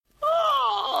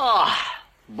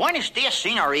Buenos dias,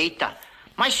 senorita.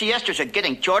 My siestas are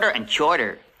getting shorter and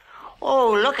shorter.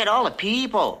 Oh, look at all the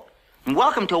people. And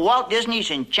welcome to Walt Disney's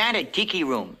Enchanted Tiki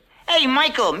Room. Hey,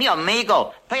 Michael, mi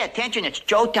amigo, pay attention, it's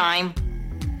showtime.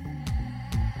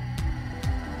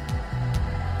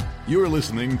 You're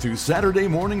listening to Saturday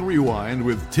Morning Rewind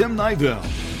with Tim Nidell.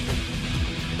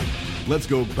 Let's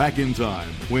go back in time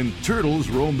when turtles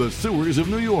roamed the sewers of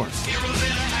New York.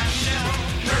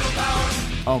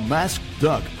 A masked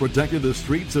duck protected the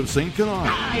streets of St. Canard.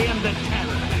 I am the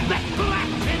terror that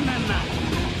blacks in the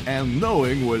night. And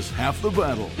knowing was half the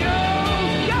battle. Yo,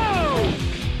 yo!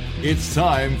 It's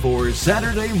time for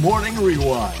Saturday Morning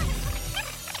Rewind.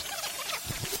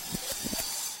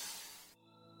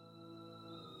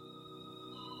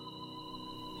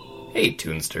 Hey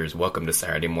Toonsters, welcome to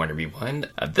Saturday Morning Rewind.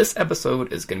 This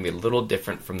episode is going to be a little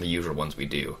different from the usual ones we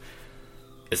do.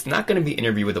 It's not going to be an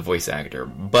interview with a voice actor,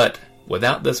 but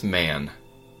without this man,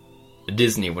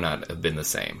 Disney would not have been the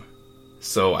same.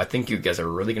 So I think you guys are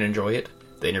really going to enjoy it.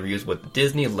 The interview is with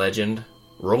Disney legend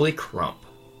Rolly Crump.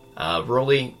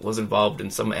 Rolly was involved in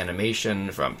some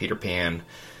animation from Peter Pan,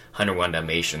 101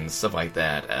 Dalmatians, stuff like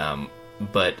that.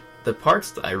 But the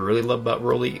parts that I really love about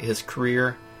Rolly, his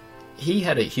career, he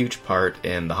had a huge part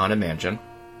in the Haunted Mansion.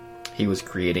 He was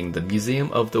creating the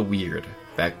Museum of the Weird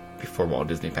back before Walt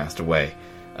Disney passed away.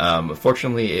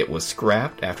 Fortunately, it was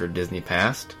scrapped after Disney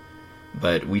passed,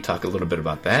 but we talk a little bit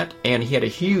about that. And he had a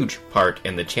huge part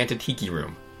in the Enchanted Tiki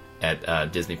Room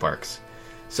at Disney parks.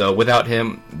 So without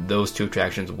him, those two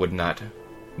attractions would not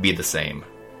be the same.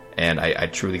 And I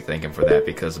truly thank him for that,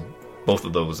 because both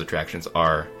of those attractions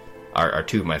are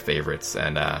two of my favorites.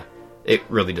 And it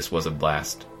really just was a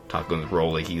blast talking with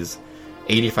Rolly. He's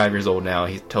 85 years old now.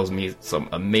 He tells me some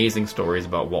amazing stories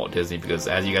about Walt Disney, because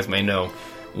as you guys may know,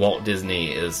 Walt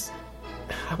Disney is,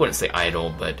 I wouldn't say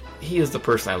idol, but he is the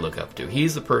person I look up to.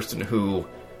 He's the person who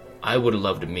I would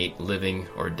love to meet, living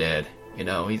or dead. You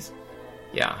know,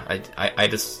 I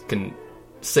just can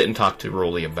sit and talk to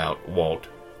Rolly about Walt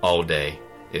all day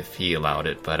if he allowed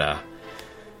it. But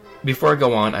before I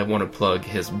go on, I want to plug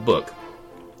his book.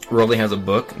 Rolly has a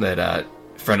book that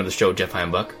friend of the show, Jeff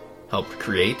Heimbuck, helped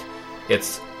create.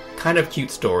 It's kind of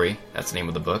cute story. That's the name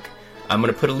of the book. I'm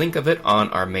going to put a link of it on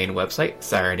our main website,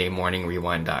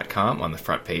 SaturdayMorningRewind.com, on the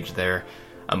front page there.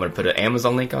 I'm going to put an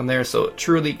Amazon link on there. So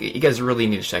truly, you guys really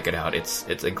need to check it out. It's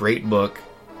a great book.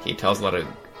 He tells a lot of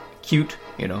cute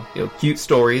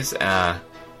stories.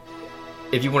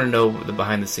 If you want to know the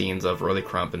behind the scenes of Rolly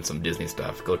Crump and some Disney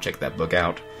stuff, go check that book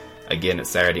out. Again,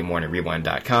 it's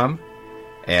SaturdayMorningRewind.com.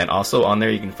 And also on there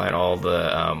you can find all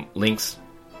the links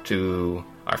to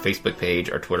our Facebook page,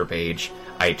 our Twitter page,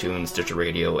 iTunes, Stitcher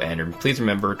Radio, and please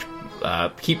remember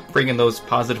to keep bringing those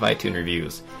positive iTunes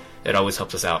reviews. It always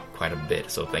helps us out quite a bit,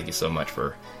 so thank you so much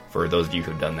for those of you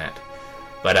who've done that.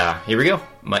 But here we go,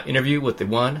 my interview with the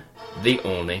one, the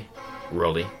only,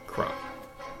 Rolly Crump.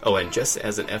 Oh, and just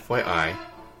as an FYI,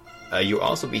 you'll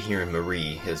also be hearing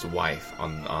Marie, his wife,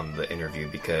 on the interview,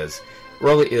 because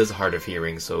Rolly is hard of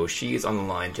hearing, so she's on the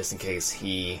line just in case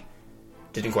he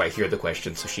didn't quite hear the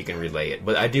question, so she can relay it.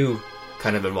 But I do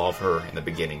kind of involve her in the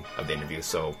beginning of the interview,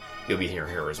 so you'll be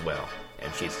hearing her as well.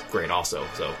 And she's great also,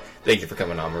 so thank you for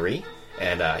coming on, Marie.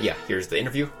 And yeah, here's the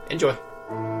interview. Enjoy.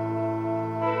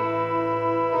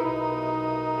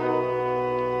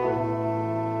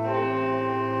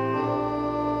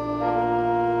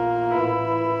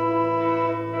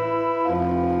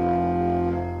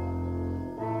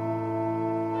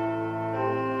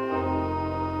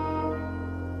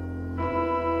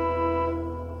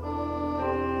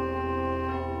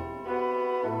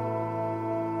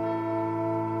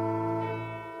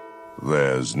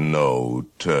 There's no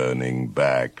turning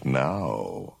back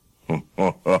now.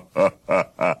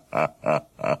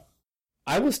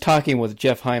 I was talking with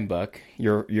Jeff Heimbuck,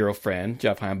 your friend,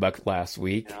 Jeff Heimbuck, last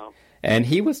week, and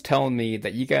he was telling me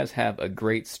that you guys have a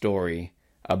great story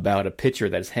about a picture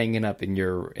that's hanging up in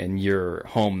your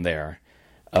home there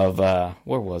of,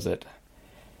 where was it?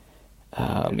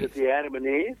 Is it the Adam and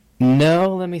Eve?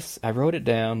 No, I wrote it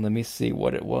down. Let me see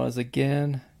what it was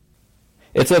again.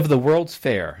 It's of the World's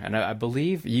Fair, and I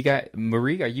believe you got,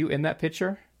 Marie, are you in that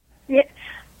picture? Yeah.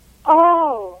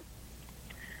 Oh,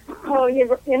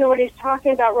 you know what he's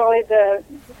talking about, Rolly, the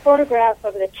photograph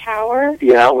of the tower?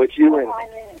 Yeah, with you in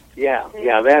it.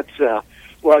 Yeah, that's,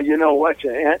 well, you know what,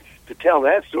 to tell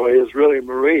that story is really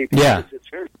Marie, because yeah, it's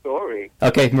her story.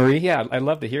 Okay, Marie, yeah, I'd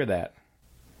love to hear that.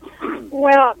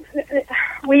 Well,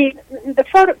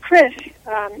 Chris,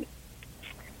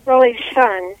 Rolly's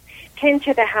son, came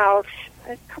to the house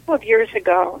a couple of years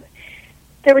ago.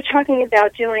 They were talking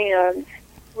about doing a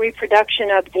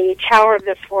reproduction of the Tower of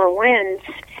the Four Winds,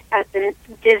 at the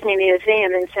Disney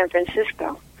Museum in San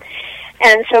Francisco.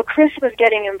 And so Chris was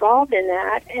getting involved in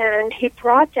that, and he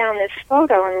brought down this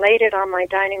photo and laid it on my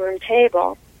dining room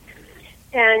table.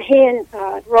 And he and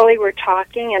Rolly were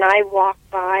talking, and I walked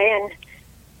by, and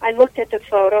I looked at the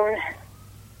photo, and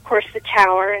of course the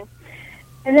tower,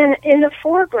 and then in the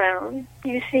foreground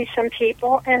you see some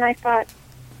people, and I thought,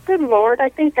 good Lord, I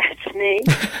think that's me.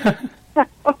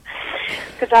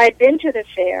 Because I had been to the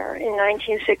fair in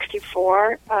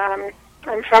 1964. I'm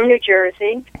from New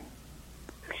Jersey.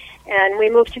 And we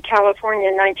moved to California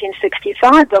in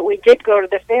 1965, but we did go to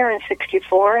the fair in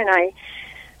 64, and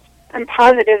I'm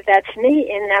positive that's me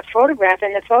in that photograph.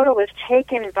 And the photo was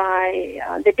taken by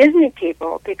the Disney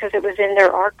people because it was in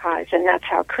their archives, and that's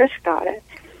how Chris got it.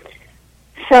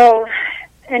 So,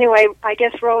 anyway, I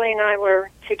guess Rolly and I were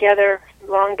together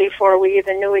long before we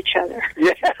even knew each other.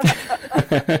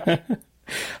 Yeah.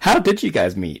 How did you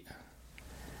guys meet?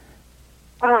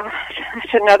 Oh,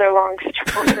 that's another long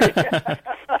story.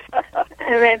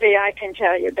 Maybe I can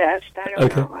tell you best. I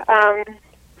don't know.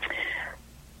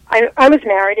 I was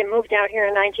married and moved out here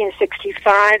in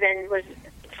 1965 and was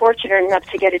fortunate enough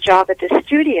to get a job at the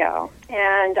studio.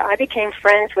 And I became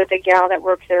friends with a gal that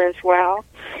worked there as well.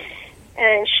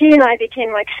 And she and I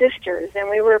became like sisters, and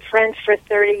we were friends for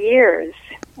 30 years.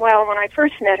 Well, when I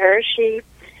first met her, she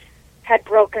had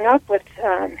broken up with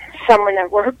someone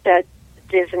that worked at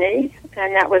Disney,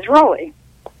 and that was Rolly.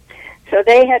 So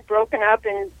they had broken up,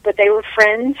 but they were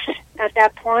friends at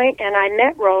that point, and I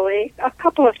met Rolly a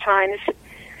couple of times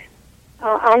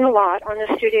on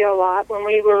the studio lot, when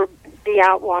we were be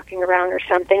out walking around or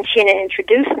something. Tina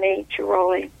introduced me to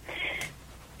Rolly.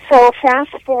 So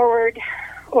fast forward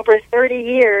over 30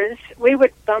 years, we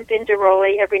would bump into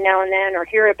Rolly every now and then, or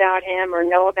hear about him, or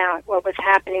know about what was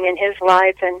happening in his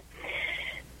life, and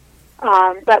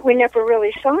but we never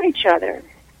really saw each other.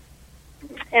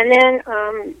 And then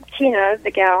Tina,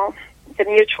 the gal, the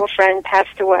mutual friend,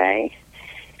 passed away,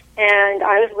 and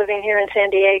I was living here in San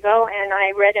Diego, and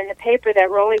I read in the paper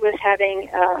that Rolly was having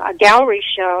a gallery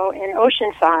show in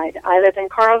Oceanside. I live in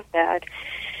Carlsbad,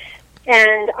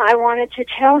 and I wanted to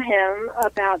tell him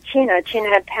about Tina. Tina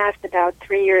had passed about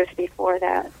 3 years before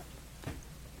that.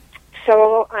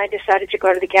 So I decided to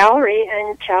go to the gallery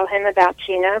and tell him about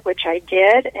Tina, which I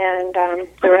did, and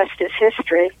the rest is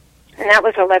history. And that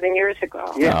was 11 years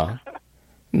ago. Yeah. Oh,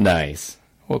 nice.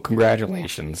 Well,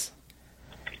 congratulations.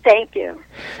 Thank you.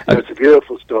 It's a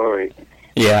beautiful story.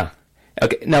 Yeah.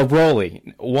 Okay, now, Rolly,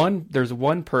 there's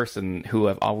one person who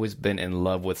I've always been in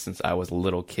love with since I was a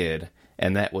little kid,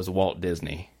 and that was Walt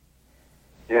Disney.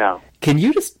 Yeah. Can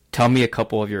you just tell me a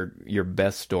couple of your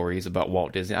best stories about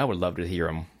Walt Disney? I would love to hear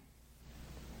them.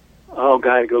 Oh,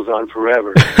 God, it goes on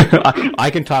forever. I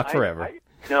can talk forever.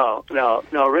 No,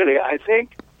 really. I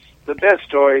think the best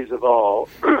stories of all,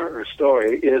 or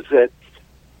story, is that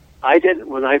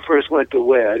when I first went to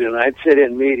WED, and I'd sit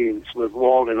in meetings with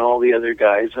Walt and all the other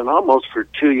guys, and almost for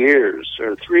 2 years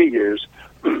or 3 years,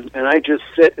 and I just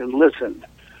sit and listened.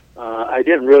 I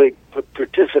didn't really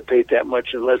participate that much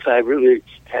unless I really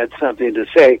had something to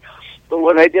say. But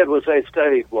what I did was I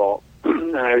studied Walt.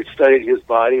 And I studied his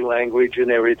body language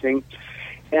and everything.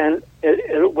 And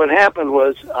what happened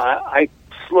was I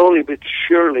slowly but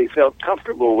surely felt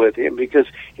comfortable with him, because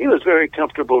he was very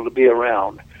comfortable to be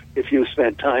around if you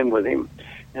spent time with him.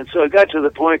 And so it got to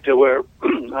the point to where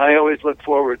I always looked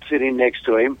forward sitting next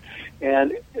to him.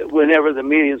 And whenever the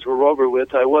meetings were over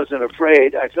with, I wasn't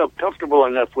afraid. I felt comfortable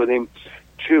enough with him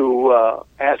to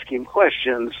ask him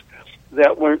questions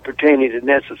that weren't pertaining to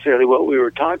necessarily what we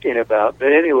were talking about.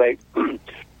 But anyway,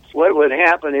 what would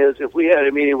happen is if we had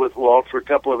a meeting with Walt for a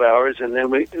couple of hours, and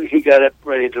then he got up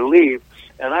ready to leave,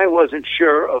 and I wasn't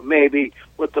sure of maybe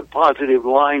what the positive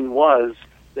line was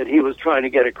that he was trying to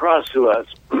get across to us.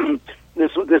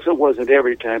 This wasn't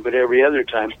every time, but every other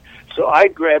time. So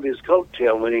I'd grab his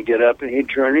coattail when he'd get up, and he'd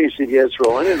turn and he'd say, "Yes,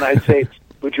 Roland," and I'd say,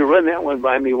 "Would you run that one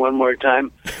by me one more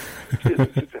time?"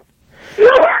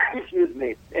 Excuse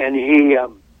me. And he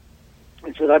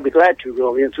said, "I'd be glad to,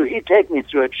 Rolly." And so he'd take me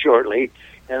through it shortly,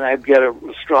 and I'd get a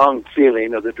strong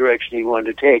feeling of the direction he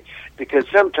wanted to take, because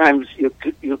sometimes you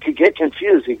could get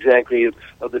confused exactly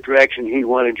of the direction he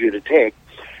wanted you to take.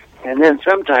 And then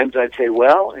sometimes I'd say,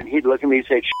 "Well," and he'd look at me and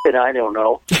say, "Shit, I don't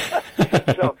know."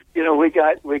 So,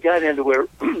 we got into where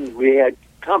we had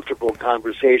comfortable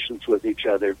conversations with each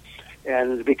other.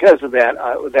 And because of that,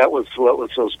 that was what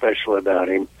was so special about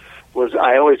him, was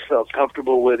I always felt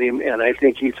comfortable with him, and I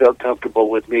think he felt comfortable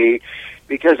with me,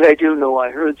 because I do know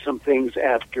I heard some things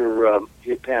after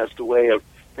he had passed away, of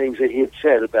things that he had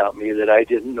said about me that I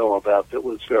didn't know about, that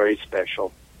was very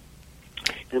special.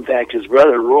 In fact, his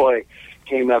brother Roy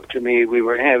came up to me. We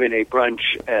were having a brunch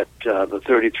at the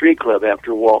 33 Club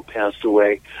after Walt passed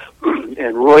away,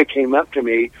 and Roy came up to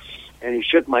me, and he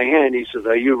shook my hand. He says,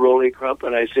 "Are you Rolly Crump?"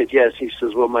 And I said, "Yes." He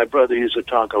says, "Well, my brother used to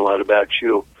talk a lot about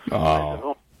you." Oh. I said,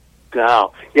 "Oh,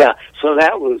 wow." Yeah, so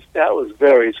that was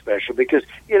very special because,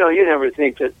 you know, you never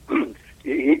think that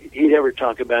he'd ever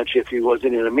talk about you if he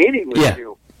wasn't in a meeting with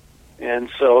you. And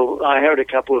so I heard a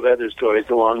couple of other stories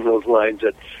along those lines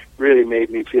that really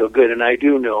made me feel good. And I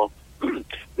do know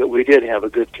that we did have a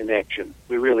good connection.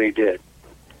 We really did.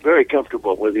 Very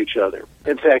comfortable with each other.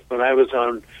 In fact, when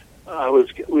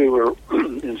we were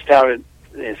standing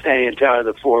in Tower of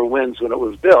the Four Winds when it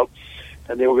was built,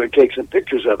 and they were going to take some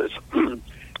pictures of us.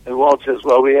 And Walt says,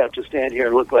 "Well, we have to stand here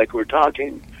and look like we're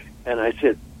talking." And I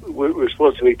said, "We're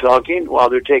supposed to be talking while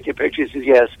they're taking pictures?" He says,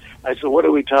 "Yes." I said, "What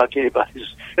are we talking about?" He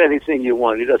says, "Anything you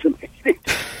want." It doesn't make any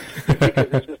difference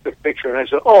because it's just a picture. And I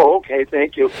said, "Oh, okay,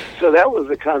 thank you." So that was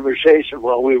the conversation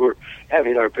while we were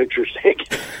having our pictures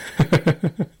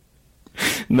taken.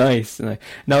 Nice.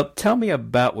 Now, tell me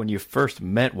about when you first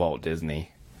met Walt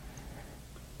Disney.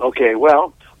 Okay,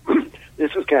 well,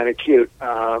 this is kind of cute.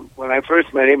 When I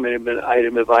first met him, I'd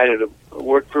been invited to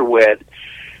work for WED.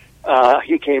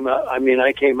 He came up.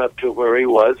 I came up to where he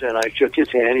was, and I shook his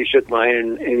hand. He shook mine,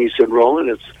 and he said,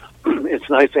 "Roland, it's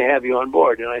nice to have you on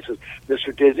board." And I said,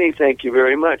 "Mr. Disney, thank you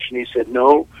very much." And he said,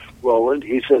 "No, Roland."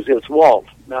 He says, "It's Walt,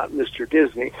 not Mr.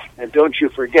 Disney, and don't you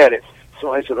forget it."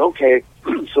 So I said, "Okay."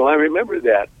 So I remember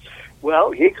that.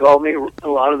 Well, he called me a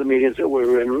lot of the meetings that we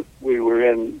were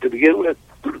in to begin with.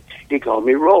 He called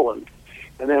me Roland.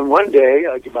 And then one day,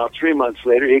 like about 3 months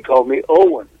later, he called me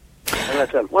Owen. And I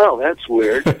thought, well, that's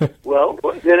weird. Well,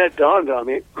 then it dawned on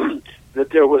me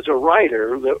that there was a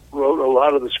writer that wrote a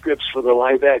lot of the scripts for the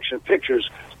live-action pictures,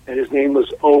 and his name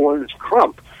was Owen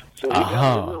Crump. So he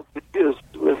got a little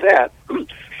confused with that.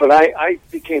 But I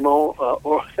became Owen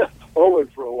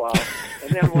for a while.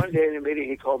 And then one day in a meeting,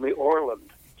 he called me Orland.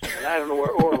 And I don't know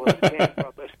where Orland came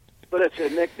from, but it's a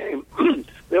nickname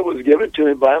that was given to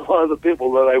me by a lot of the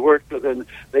people that I worked with, and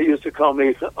they used to call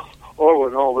me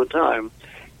Orland all the time.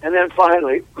 And then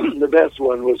finally, the best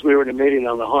one was we were in a meeting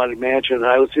on the Haunted Mansion, and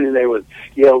I was sitting there with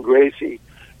Yale Gracie,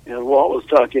 and Walt was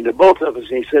talking to both of us,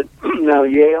 and he said, "Now,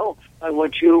 Yale, I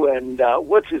want you and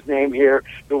what's his name here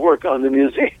to work on the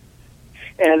museum."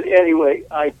 And anyway,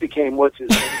 I became what's his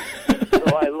name.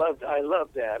 So I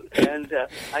loved that. And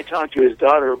I talked to his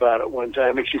daughter about it one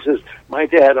time, and she says, "My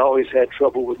dad always had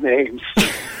trouble with names."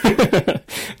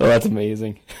 Well, that's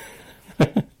amazing.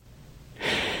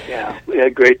 Yeah, we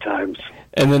had great times.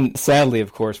 And then, sadly,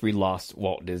 of course, we lost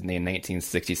Walt Disney in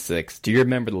 1966. Do you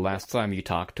remember the last time you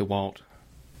talked to Walt?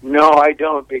 No, I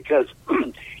don't, because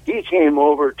he came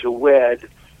over to WED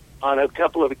on a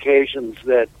couple of occasions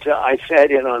that I sat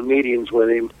in on meetings with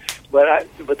him, but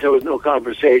there was no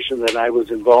conversation that I was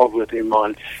involved with him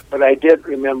on. But I did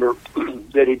remember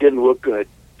that he didn't look good.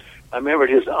 I remembered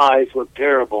his eyes looked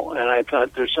terrible, and I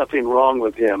thought there's something wrong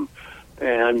with him.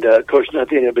 And, of course,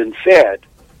 nothing had been said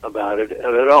about it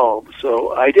at all.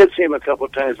 So I did see him a couple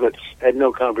of times, but had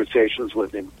no conversations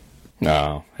with him.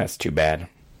 No, that's too bad.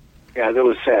 Yeah, that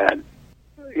was sad.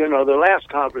 You know, the last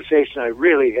conversation I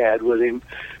really had with him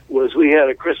was we had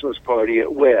a Christmas party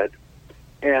at WED,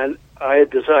 and I had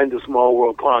designed the Small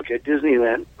World clock at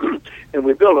Disneyland, and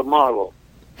we built a model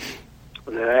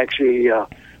that actually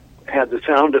had the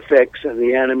sound effects and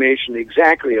the animation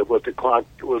exactly of what the clock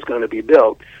was going to be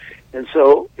built. And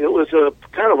so it was a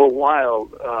kind of a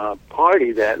wild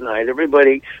party that night.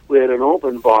 We had an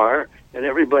open bar, and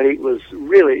everybody was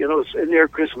really, it was near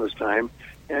Christmas time,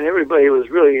 and everybody was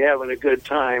really having a good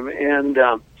time. And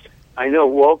I know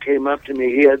Walt came up to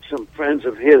me. He had some friends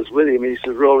of his with him. He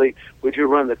said, "Rolly, would you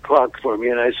run the clock for me?"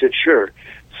 And I said, "Sure."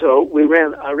 So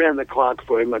I ran the clock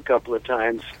for him a couple of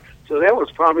times. So that was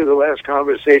probably the last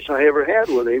conversation I ever had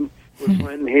with him, was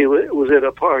when he was at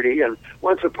a party. And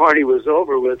once the party was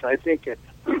over with, I think it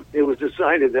was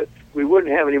decided that we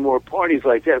wouldn't have any more parties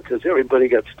like that because everybody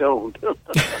got stoned.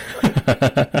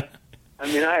 I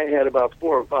mean, I had about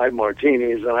 4 or 5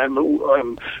 martinis, and I'm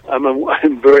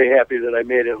very happy that I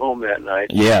made it home that night.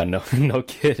 Yeah, no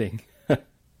kidding.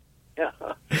 Yeah.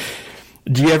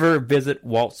 Do you ever visit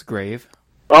Walt's grave?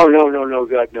 Oh, no,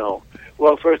 God, no.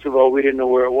 Well, first of all, we didn't know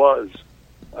where it was.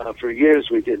 For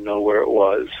years, we didn't know where it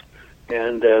was.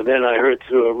 And then I heard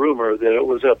through a rumor that it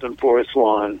was up in Forest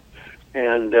Lawn.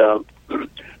 And the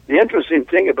interesting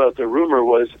thing about the rumor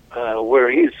was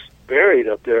where he's buried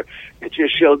up there, it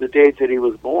just showed the date that he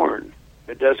was born.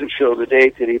 It doesn't show the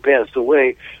date that he passed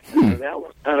away. So that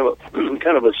was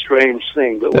kind of a strange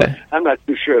thing, but I'm not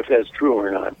too sure if that's true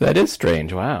or not. That is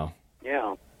strange. Wow.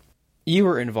 Yeah. you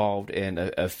were involved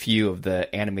in a few of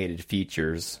the animated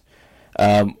features.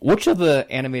 Which of the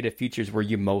animated features were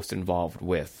you most involved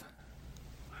with?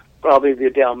 Probably the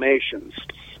Dalmatians,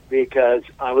 because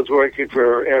I was working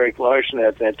for Eric Larson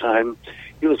at that time.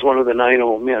 He was one of the 9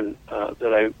 old men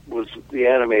that I was the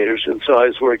animators, and so I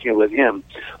was working with him.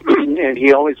 And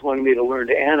he always wanted me to learn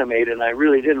to animate, and I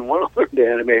really didn't want to learn to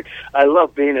animate. I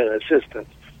loved being an assistant,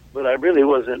 but I really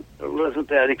wasn't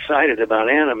that excited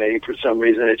about animating for some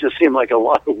reason. It just seemed like a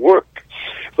lot of work.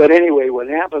 But anyway, what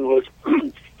happened was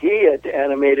he had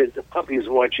animated the puppies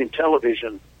watching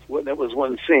television. That was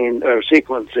one scene or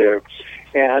sequence there.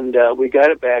 And we got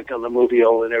it back on the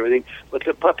movie-o and everything, but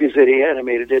the puppies that he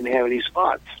animated didn't have any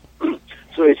spots.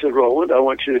 So he said, Roland, I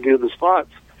want you to do the spots.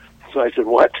 So I said,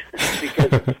 what?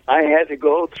 Because I had to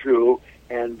go through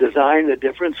and design the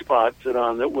different spots that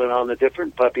went on the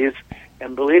different puppies,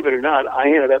 and believe it or not, I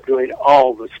ended up doing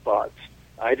all the spots.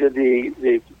 I did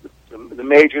the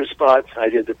major spots, I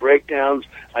did the breakdowns,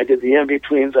 I did the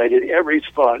in-betweens, I did every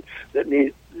spot that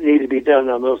needed to be done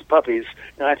on those puppies,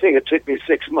 and I think it took me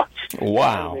 6 months.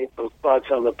 Wow! To make those spots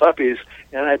on the puppies,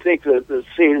 and I think the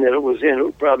scene that it was in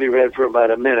it probably ran for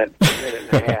about a minute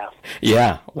and a half.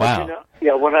 Yeah, wow.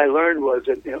 But, what I learned was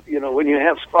that when you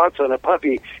have spots on a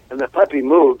puppy and the puppy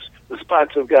moves, the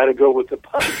spots have got to go with the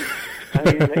puppy. I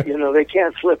mean, they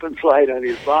can't slip and slide on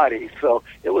his body. So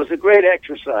it was a great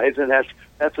exercise, and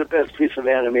that's the best piece of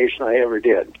animation I ever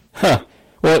did. Huh.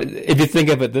 Well, if you think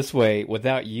of it this way,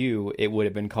 without you, it would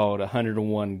have been called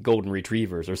 101 Golden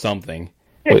Retrievers or something.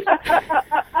 Yeah,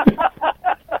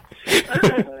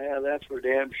 that's for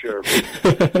damn sure.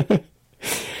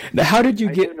 Now, how did you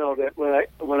I get? do know that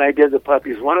when I did the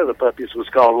puppies, one of the puppies was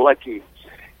called Lucky,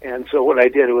 and so what I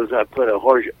did was I put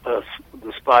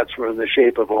the spots were in the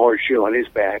shape of a horseshoe on his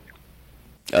back.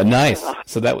 Nice.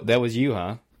 So that was you,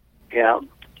 huh? Yeah.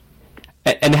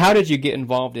 And how did you get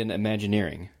involved in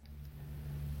Imagineering?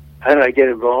 How did I get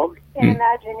involved? In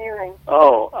Imagineering.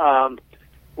 Oh,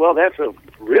 well, that's a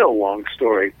real long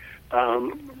story.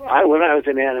 When I was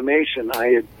in animation, I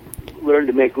had learned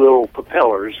to make little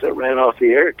propellers that ran off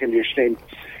the air conditioning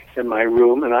in my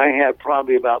room, and I had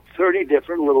probably about 30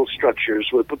 different little structures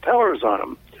with propellers on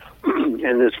them.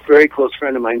 And this very close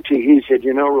friend of mine, T, he said,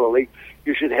 Rolly,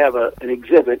 you should have an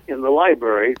exhibit in the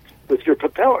library with your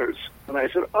propellers. And I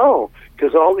said,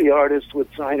 because all the artists would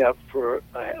sign up for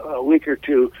a week or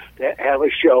two to have a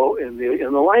show in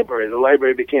the library. The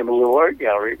library became a little art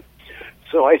gallery.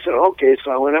 So I said, okay.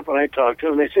 So I went up and I talked to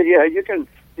them. They said, yeah, you can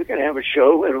have a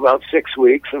show in about 6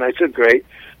 weeks. And I said, great.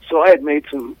 So I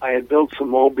had built some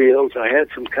mobiles. I had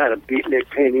some kind of beatnik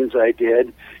paintings I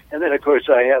did. And then, of course,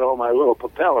 I had all my little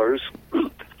propellers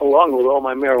along with all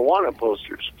my marijuana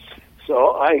posters.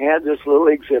 So I had this little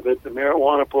exhibit. The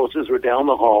marijuana posters were down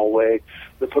the hallway.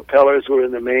 The propellers were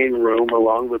in the main room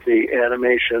along with the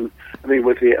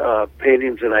with the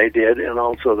paintings that I did and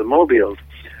also the mobiles.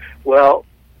 Well,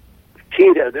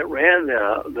 Kita, that ran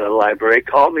the library,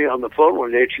 called me on the phone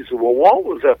one day. She said, well, Walt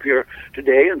was up here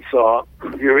today and saw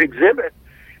your exhibit.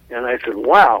 And I said,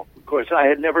 wow. Of course, I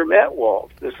had never met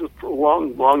Walt. This was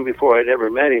long, long before I'd ever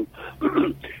met him.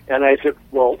 And I said,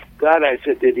 well, God, I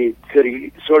said, could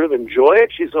he sort of enjoy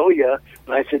it? She said, oh, yeah.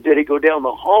 And I said, did he go down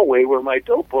the hallway where my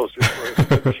dope posters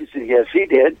were? She said, yes, he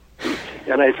did.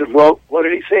 And I said, well, what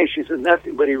did he say? She said,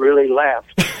 nothing, but he really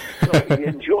laughed. So he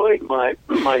enjoyed my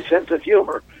sense of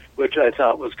humor, which I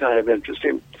thought was kind of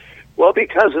interesting. Well,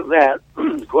 because of that,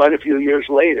 quite a few years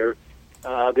later,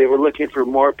 they were looking for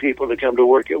more people to come to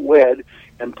work at WED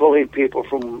and pulling people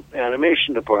from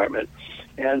animation department.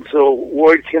 And so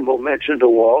Ward Kimball mentioned to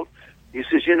Walt, he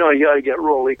says, you ought to get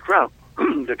Rolly Crump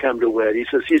to come to WED. He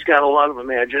says, he's got a lot of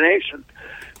imagination.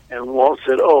 And Walt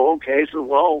said, oh, okay. So,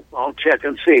 well, I'll check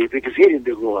and see, because he didn't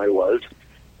know who I was.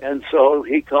 And so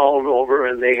he called over,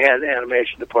 and they had an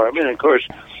animation department. And, of course,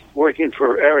 working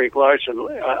for Eric Larson,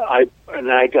 I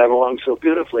got along so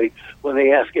beautifully. When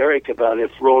they asked Eric about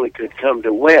if Rolly could come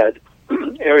to WED,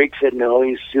 Eric said, no,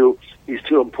 he's too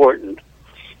important.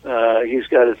 He's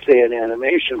got to stay in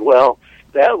animation. Well,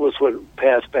 that was what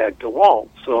passed back to Walt.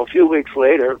 So a few weeks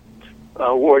later,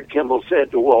 Ward Kimball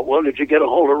said to Walt, well, did you get a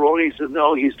hold of Rolly? He said,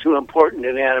 no, he's too important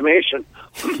in animation.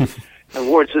 And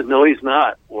Ward said, no, he's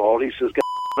not, Walt. He says,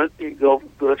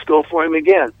 let's go for him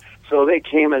again. So they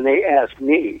came and they asked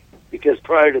me, because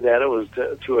prior to that it was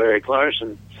to Eric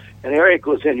Larson. And Eric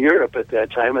was in Europe at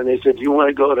that time, and they said, do you want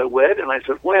to go to WED? And I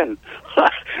said, when?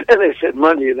 And they said,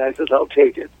 Monday. And I said, I'll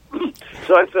take it.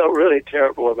 So I felt really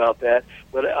terrible about that.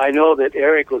 But I know that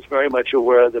Eric was very much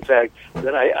aware of the fact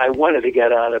that I wanted to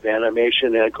get out of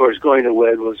animation. And, of course, going to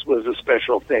WED was a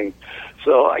special thing.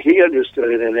 So he understood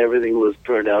it, and everything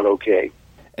turned out okay.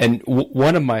 And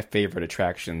one of my favorite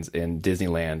attractions in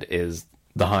Disneyland is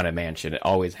the Haunted Mansion. It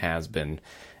always has been.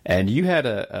 And you had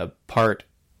a part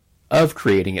of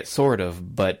creating it, sort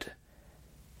of, but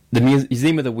the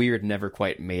Museum of the Weird never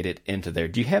quite made it into there.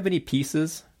 Do you have any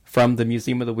pieces from the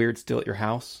Museum of the Weird still at your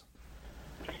house?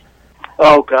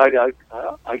 Oh, God,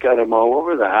 I got them all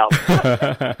over the house.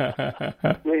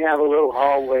 We have a little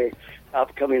hallway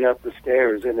coming up the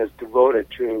stairs, and it's devoted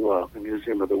to the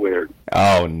Museum of the Weird.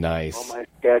 Oh, nice. All my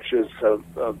sketches of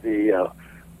the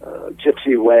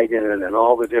Gypsy Wagon and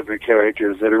all the different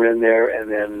characters that are in there.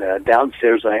 And then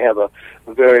downstairs I have a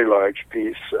very large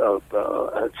piece of...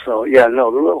 the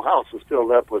little house is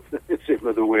filled up with the Museum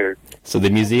of the Weird. So the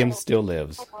museum still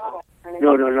lives?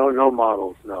 No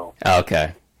models, no.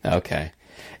 Okay.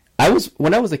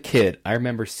 When I was a kid, I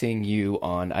remember seeing you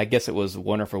on, I guess it was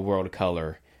Wonderful World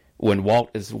Color, when Walt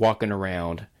is walking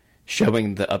around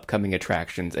showing the upcoming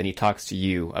attractions, and he talks to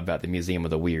you about the Museum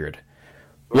of the Weird.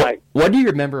 Right. What do you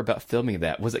remember about filming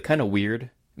that? Was it kind of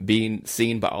weird being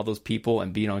seen by all those people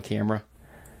and being on camera?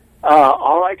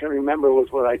 All I can remember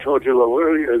was what I told you a little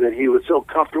earlier, that he was so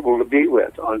comfortable to be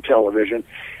with on television.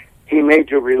 He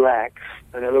made you relax.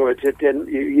 In other words,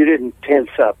 you didn't tense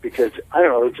up because, I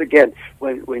don't know, it's again,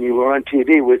 when you were on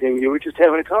TV with him, you were just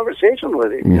having a conversation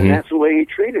with him, and that's the way he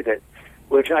treated it,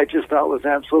 which I just thought was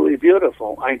absolutely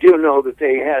beautiful. I do know that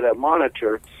they had a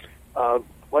monitor of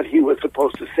what he was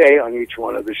supposed to say on each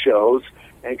one of the shows,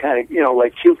 and kind of,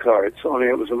 like cue cards, only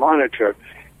it was a monitor.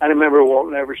 I remember Walt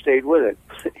never stayed with it.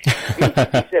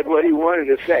 He said what he wanted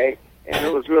to say, and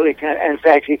it was really in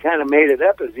fact, he kind of made it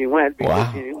up as he went,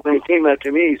 because when he came up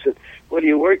to me, he said, "What are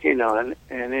you working on?"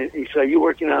 And he said, "You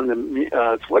working on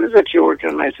what is it you're working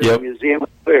on?" I said, "The Museum of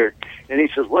the Weird." And he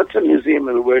says, "What's the Museum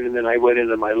of the Weird?" And then I went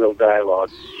into my little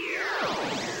dialogue.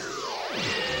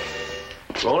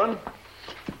 Roland,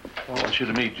 I want you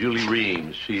to meet Julie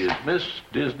Reams. She is Miss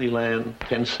Disneyland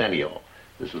Tencennial.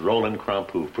 This is Roland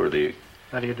Crump, who for the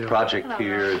project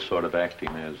here is sort of acting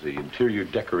as the interior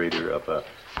decorator of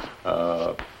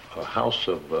a house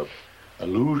of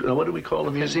illusion. What do we call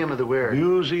it? Museum of the Weird.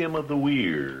 Museum of the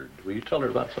Weird. Will you tell her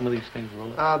about some of these things,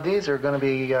 Roland? These are going to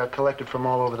be collected from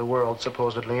all over the world,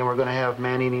 supposedly, and we're going to have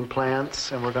man-eating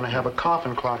plants, and we're going to have a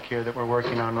coffin clock here that we're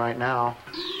working on right now.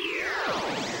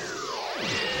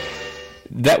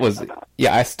 That was,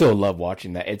 I still love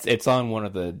watching that. It's on one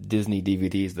of the Disney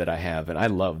DVDs that I have, and I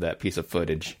love that piece of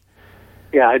footage.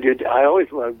 Yeah, I did. I always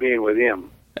loved being with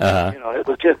him. Uh-huh. It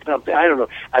was just something, I don't know.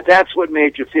 That's what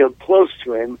made you feel close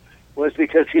to him, was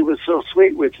because he was so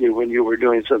sweet with you when you were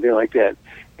doing something like that.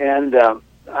 And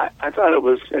I thought it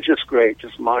was just great,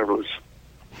 just marvelous.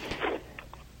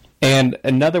 And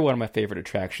another one of my favorite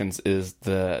attractions is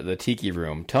the Tiki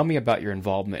Room. Tell me about your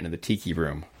involvement in the Tiki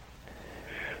Room.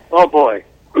 Oh, boy.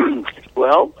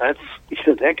 Well, that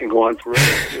can go on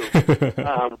forever,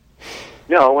 too.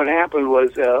 No, what happened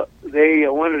was they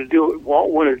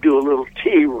Walt wanted to do a little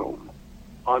tea room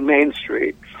on Main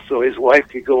Street, so his wife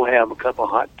could go have a cup of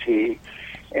hot tea,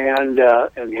 and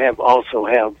also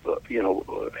have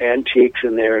antiques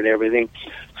in there and everything.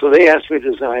 So they asked me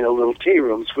to design a little tea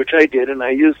rooms, which I did, and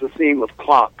I used the theme of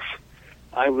clocks.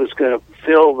 I was going to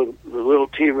fill the little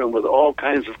tea room with all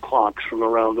kinds of clocks from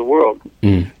around the world.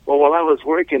 Mm. Well, while I was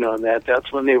working on that,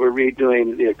 that's when they were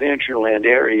redoing the Adventureland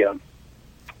area.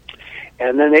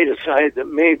 And then they decided that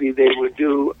maybe they would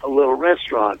do a little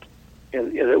restaurant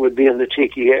that would be in the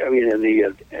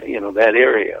that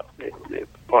area,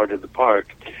 part of the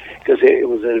park, because it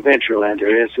was an Adventureland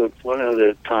area, so it wanted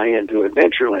to tie into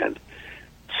Adventureland.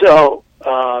 So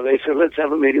they said, let's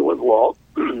have a meeting with Walt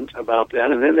about that,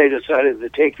 and then they decided to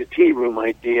take the tea room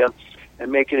idea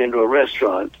and make it into a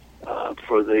restaurant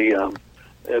for the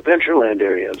Adventureland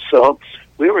area. So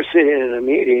we were sitting in a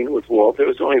meeting with Walt. There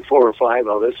was only 4 or 5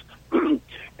 of us,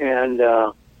 and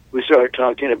we started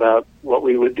talking about what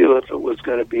we would do if it was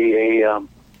going to be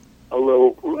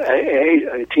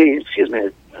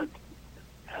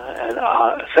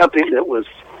something that was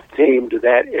themed to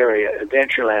that area,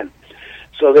 Adventureland.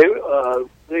 So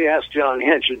they asked John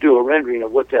Hench to do a rendering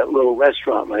of what that little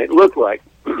restaurant might look like.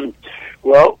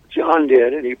 Well, John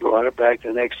did, and he brought it back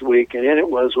the next week, and in it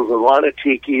was with a lot of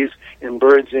tikis and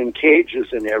birds in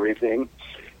cages and everything.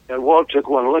 And Walt took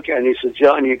one look at it, and he said,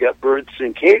 "John, you got birds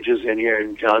in cages in here?"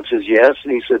 And John says, "Yes."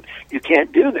 And he said, "You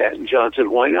can't do that." And John said,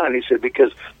 "Why not?" And he said,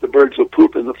 "Because the birds will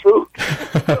poop in the food."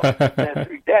 So that's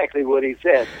exactly what he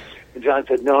said. And John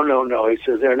said, No. He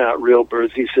says, "They're not real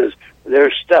birds." He says,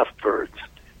 "They're stuffed birds."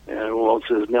 And Walt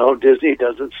says, "No, Disney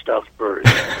doesn't stuff birds."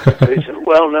 So he said,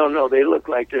 "Well, no, they look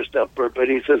like they're stuffed birds." But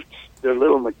he says, "They're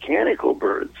little mechanical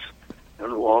birds."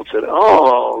 And Walt said,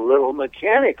 "Oh, little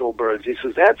mechanical birds." He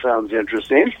says, "That sounds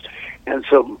interesting." And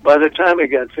so by the time we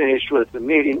got finished with the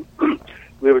meeting,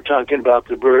 we were talking about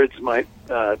the birds might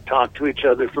talk to each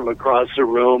other from across the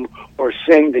room or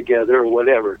sing together or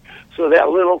whatever. So that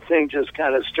little thing just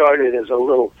kind of started as a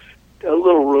little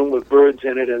room with birds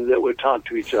in it and that would talk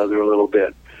to each other a little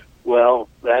bit. Well,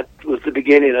 that was the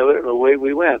beginning of it, and away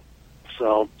we went.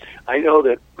 So I know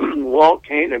that Walt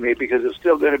came to me because it's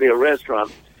still going to be a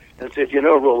restaurant and said,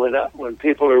 Roland, when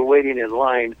people are waiting in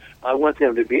line, I want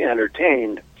them to be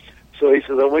entertained. So he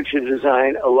said, I want you to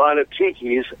design a lot of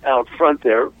tikis out front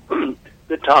there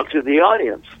that talk to the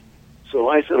audience. So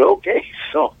I said, okay.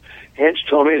 So Hench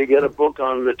told me to get a book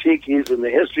on the tikis and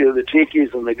the history of the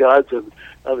tikis and the gods of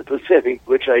the Pacific,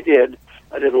 which I did.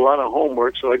 I did a lot of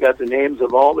homework, so I got the names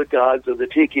of all the gods of the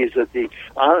tikis that the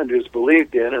islanders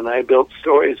believed in, and I built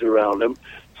stories around them.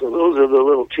 So those are the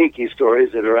little tiki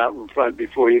stories that are out in front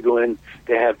before you go in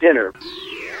to have dinner.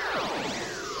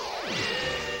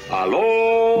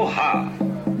 Aloha!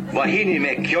 Wahine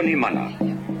me kioni mana.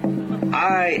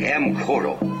 I am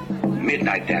Koro,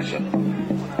 Midnight Dancer.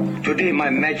 Today my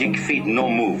magic feet no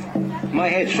move. My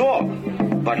head sore.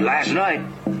 But last night,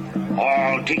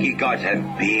 all tiki gods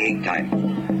have big time.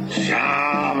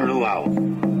 Sam luau.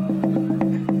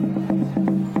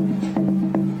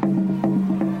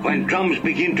 When drums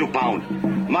begin to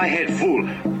pound, my head full,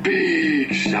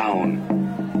 big sound.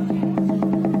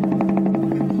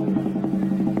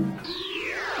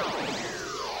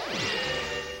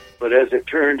 But as it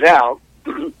turns out,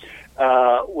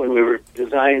 when we were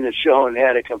designing the show and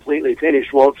had it completely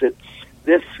finished, Walt said,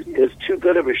 this is too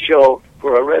good of a show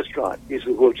for a restaurant. He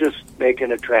said, we'll just make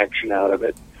an attraction out of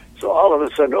it. So all of a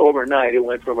sudden, overnight, it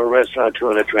went from a restaurant to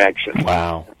an attraction.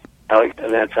 Wow. And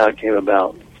that's how it came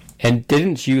about. And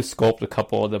didn't you sculpt a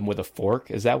couple of them with a fork?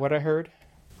 Is that what I heard?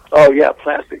 Oh, yeah,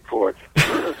 plastic fork.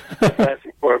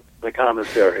 Plastic fork, the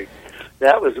commissary.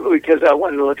 That was because I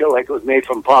wanted to look like it was made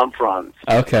from palm fronds.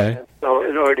 Okay. And so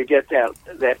in order to get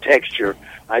that texture,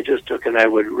 I just took and I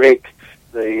would rake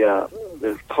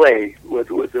the clay with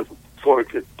the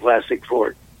fork, the plastic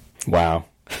fork. Wow.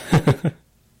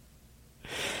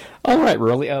 All right,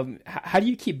 Rolly. How do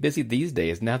you keep busy these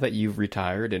days now that you've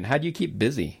retired, and how do you keep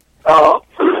busy? Oh,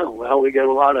 well, we get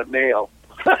a lot of mail.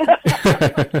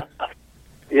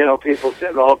 People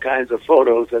send all kinds of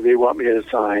photos that they want me to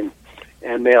sign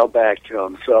and mail back to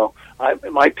them. So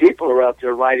my people are out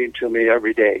there writing to me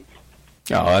every day.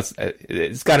 Oh,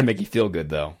 it's got to make you feel good,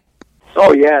 though.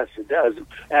 Oh, yes, it does.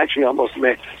 Actually,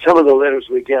 some of the letters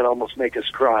we get almost make us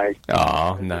cry.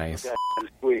 Oh, nice.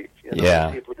 That's sweet.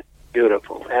 Yeah. People are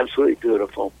beautiful, absolutely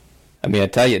beautiful. I mean, I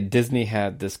tell you, Disney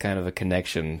had this kind of a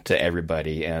connection to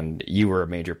everybody, and you were a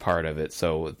major part of it.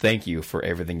 So thank you for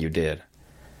everything you did.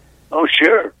 Oh,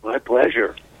 sure. My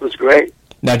pleasure. It was great.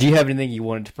 Now, do you have anything you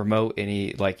wanted to promote?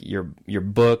 Any, like, your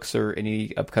books or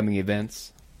any upcoming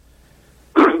events?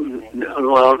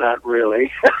 No, well, not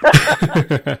really.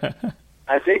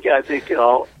 I think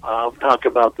I'll talk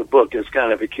about the book as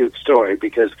kind of a cute story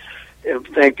because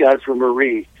thank God for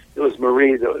Marie. It was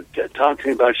Marie that talked to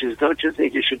me about it. She said, don't you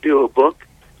think you should do a book?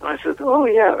 And I said, oh,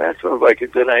 yeah, that sounds like a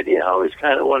good idea. I always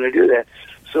kind of want to do that.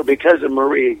 So because of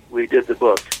Marie, we did the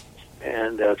book.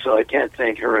 And so I can't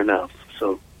thank her enough.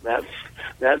 So that's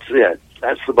it.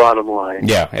 That's the bottom line.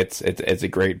 Yeah, it's a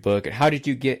great book. How did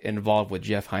you get involved with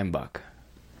Jeff Heimbach?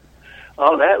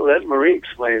 Oh, let Marie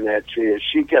explain that to you.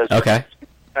 She does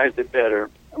it better.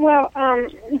 Well,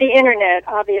 the Internet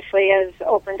obviously has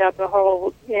opened up a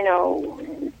whole,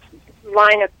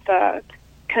 line of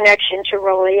connection to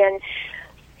Rolly, and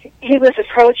he was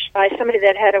approached by somebody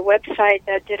that had a website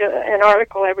that did an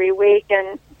article every week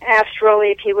and asked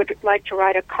Rolly if he would like to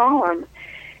write a column.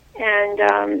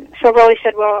 And so Rolly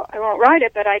said, well, I won't write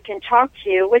it, but I can talk to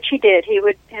you, which he did. He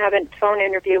would have a phone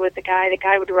interview with the guy. The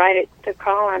guy would write the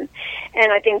column.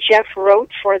 And I think Jeff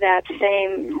wrote for that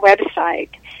same website.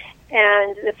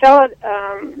 And the fellow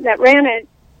that ran it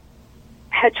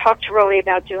had talked to Rolly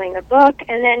about doing the book,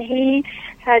 and then he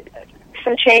had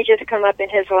some changes come up in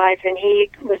his life, and he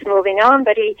was moving on.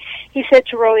 But he said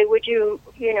to Rolly, would you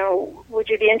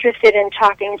be interested in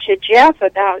talking to Jeff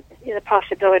about the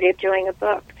possibility of doing a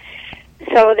book?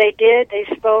 So they did. They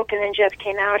spoke, and then Jeff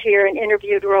came out here and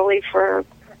interviewed Rolly for,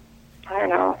 I don't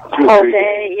know, a whole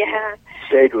day. Yeah.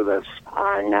 Stayed with us.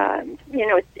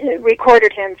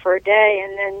 Recorded him for a day,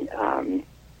 and then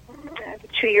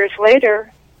 2 years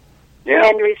later, the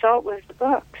end result was the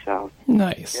book. So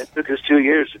nice. It took us 2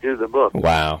 years to do the book.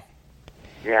 Wow.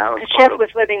 Yeah. Jeff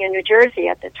was living in New Jersey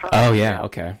at the time. Oh yeah.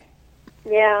 Okay.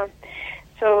 Yeah.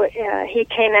 So he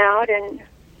came out, and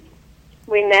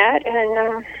we met,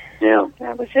 and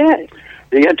that was it.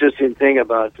 the interesting thing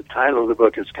about the title of the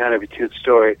book is kind of a cute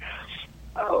story.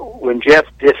 When Jeff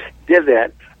did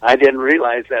that, I didn't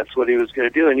realize that's what he was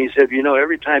going to do. And he said,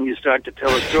 every time you start to tell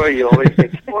a story, you always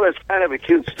think, well, that's kind of a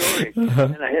cute story. And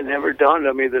it had never dawned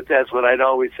on me that that's what I'd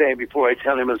always say before I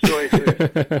tell him a story. So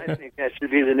I think that should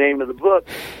be the name of the book.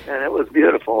 And it was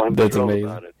beautiful. I'm thrilled amazing.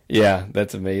 About it. Yeah,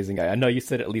 that's amazing. I know you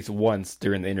said it at least once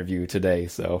during the interview today,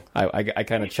 so I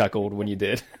kind of chuckled when you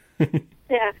did.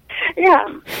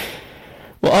 Yeah.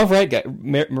 Well, all right, guys.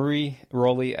 Marie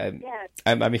Rowley, I'm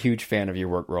a huge fan of your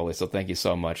work, Rowley, so thank you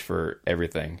so much for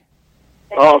everything.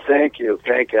 Thank you.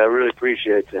 I really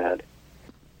appreciate that.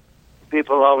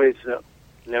 People always,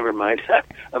 never mind.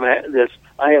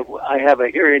 I have a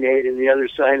hearing aid in the other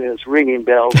side, and it's ringing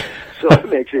bells, so it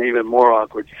makes it even more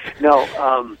awkward. No,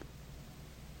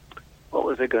 what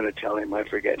was I going to tell him? I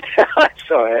forget.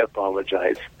 Sorry, I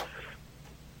apologize.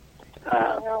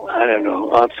 I don't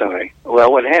know. I'm sorry.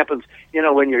 Well, what happens,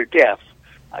 when you're deaf,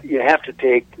 you have to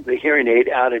take the hearing aid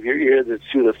out of your ear that's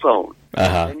through the phone.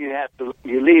 And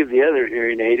you leave the other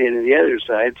hearing aid into the other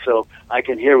side so I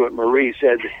can hear what Marie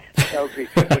said, tells me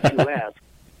what you asked.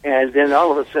 And then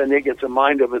all of a sudden it gets a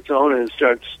mind of its own and it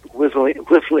starts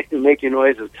whistling and making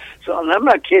noises. So I'm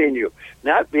not kidding you.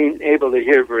 Not being able to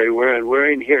hear very well and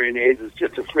wearing hearing aids is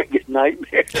just a friggin'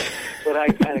 nightmare. But I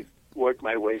kind of worked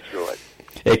my way through it.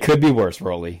 It could be worse,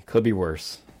 Rowley. Could be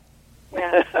worse.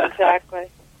 Yeah, exactly.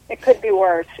 It could be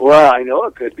worse. Well, I know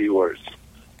it could be worse.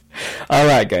 All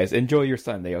right, guys. Enjoy your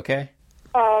Sunday, okay?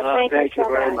 Thank you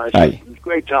very much. Bye. It's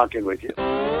great talking with you.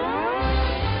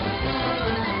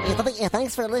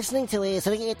 Thanks for listening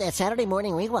to Saturday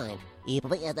Morning Rewind.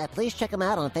 Please check them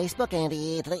out on Facebook and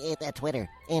Twitter.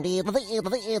 And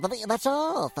that's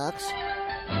all, folks.